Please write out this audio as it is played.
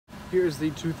Here's the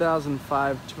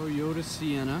 2005 Toyota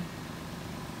Sienna.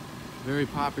 Very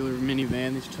popular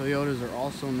minivan. These Toyotas are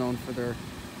also known for their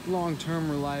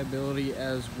long-term reliability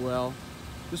as well.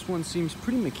 This one seems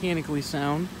pretty mechanically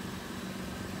sound.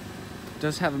 It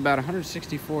does have about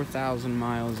 164,000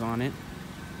 miles on it.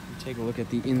 Take a look at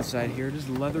the inside here. Just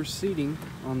leather seating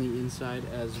on the inside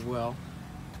as well.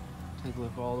 Take a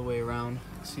look all the way around.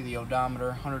 See the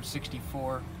odometer,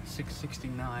 164,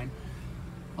 669.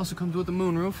 Also comes with a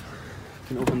moonroof. You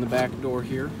can open the back door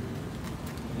here.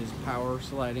 It is power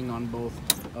sliding on both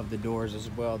of the doors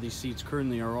as well. These seats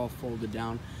currently are all folded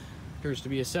down. Appears to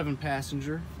be a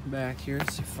 7-passenger back here.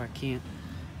 Let's see if I can't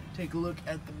take a look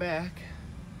at the back.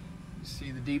 You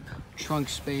see the deep trunk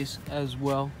space as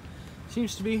well.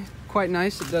 Seems to be quite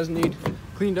nice. It does need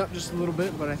cleaned up just a little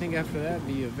bit, but I think after that, it'd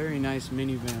be a very nice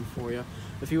minivan for you.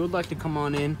 If you would like to come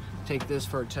on in, take this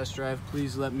for a test drive,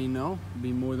 please let me know. I'd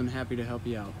be more than happy to help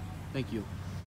you out. Thank you.